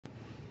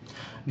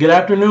Good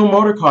afternoon,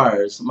 motor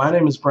cars. My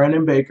name is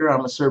Brandon Baker.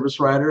 I'm a service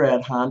writer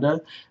at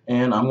Honda,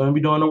 and I'm going to be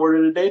doing the word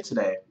of the day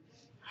today.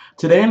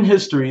 Today in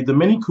history, the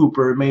Mini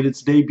Cooper made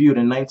its debut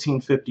in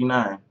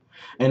 1959.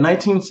 In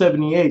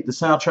 1978, the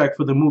soundtrack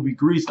for the movie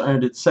Grease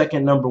earned its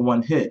second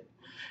 #1 hit.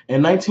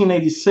 In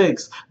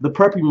 1986, the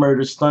Preppy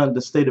murder stunned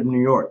the state of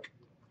New York.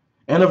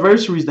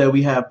 Anniversaries that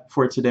we have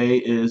for today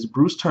is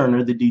Bruce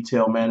Turner, the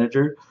detail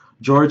manager,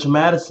 George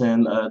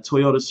Madison, a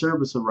Toyota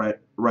service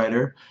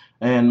writer,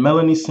 and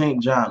Melanie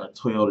St. John, a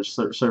Toyota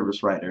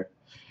service writer.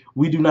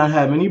 We do not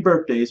have any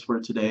birthdays for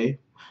today.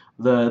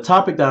 The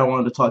topic that I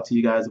wanted to talk to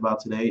you guys about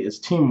today is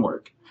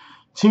teamwork.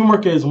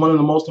 Teamwork is one of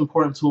the most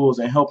important tools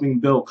in helping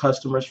build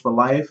customers for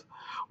life.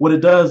 What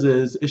it does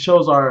is it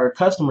shows our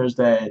customers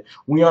that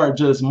we aren't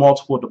just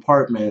multiple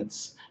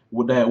departments,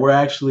 that we're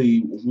actually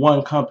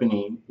one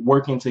company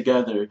working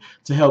together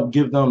to help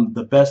give them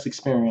the best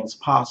experience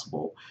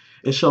possible.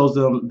 It shows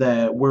them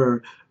that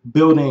we're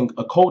building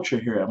a culture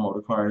here at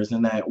Motorcars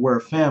and that we're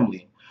a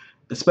family,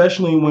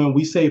 especially when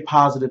we say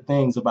positive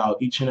things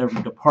about each and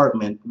every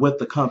department with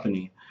the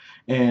company.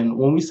 And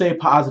when we say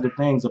positive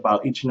things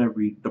about each and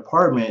every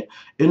department,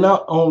 it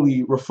not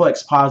only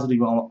reflects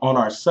positive on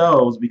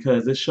ourselves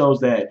because it shows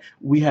that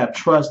we have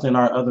trust in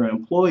our other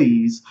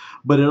employees,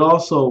 but it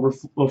also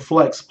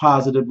reflects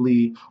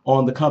positively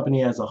on the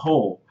company as a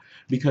whole.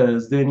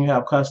 Because then you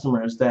have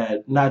customers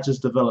that not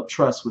just develop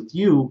trust with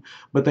you,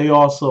 but they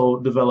also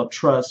develop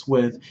trust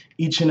with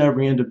each and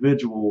every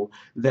individual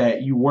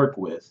that you work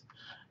with.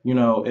 You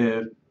know,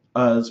 if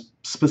a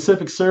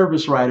specific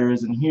service writer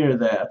is in here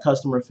that a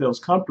customer feels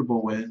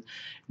comfortable with,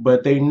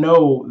 but they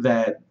know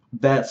that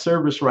that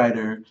service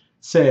writer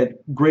said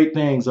great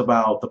things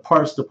about the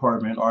parts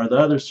department or the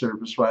other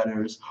service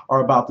writers or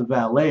about the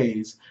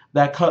valets,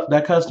 that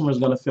customer is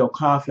going to feel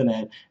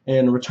confident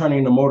in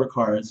returning to motor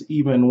cars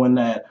even when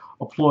that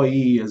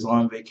employee is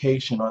on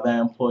vacation or that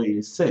employee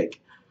is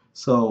sick.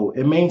 So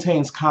it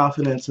maintains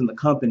confidence in the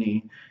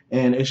company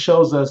and it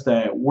shows us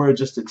that we're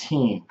just a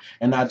team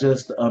and not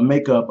just a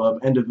makeup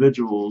of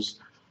individuals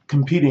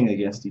competing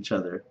against each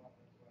other.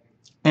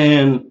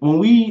 And when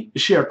we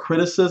share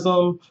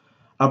criticism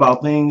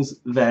about things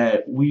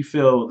that we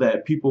feel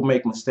that people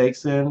make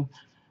mistakes in,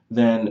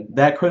 then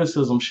that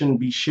criticism shouldn't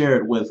be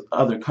shared with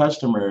other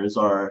customers,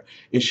 or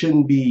it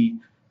shouldn't be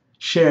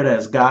shared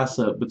as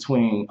gossip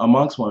between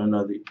amongst one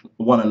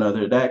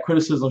another. That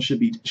criticism should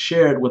be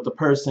shared with the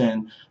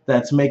person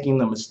that's making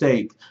the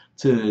mistake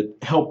to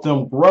help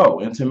them grow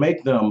and to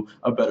make them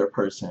a better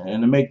person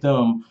and to make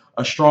them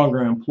a stronger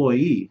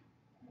employee.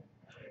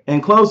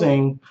 In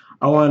closing,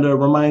 I wanted to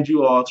remind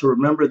you all to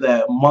remember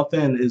that month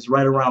end is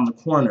right around the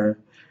corner.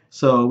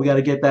 So we got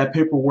to get that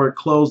paperwork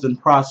closed and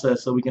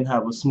processed so we can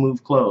have a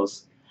smooth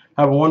close.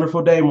 Have a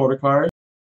wonderful day, motor cars.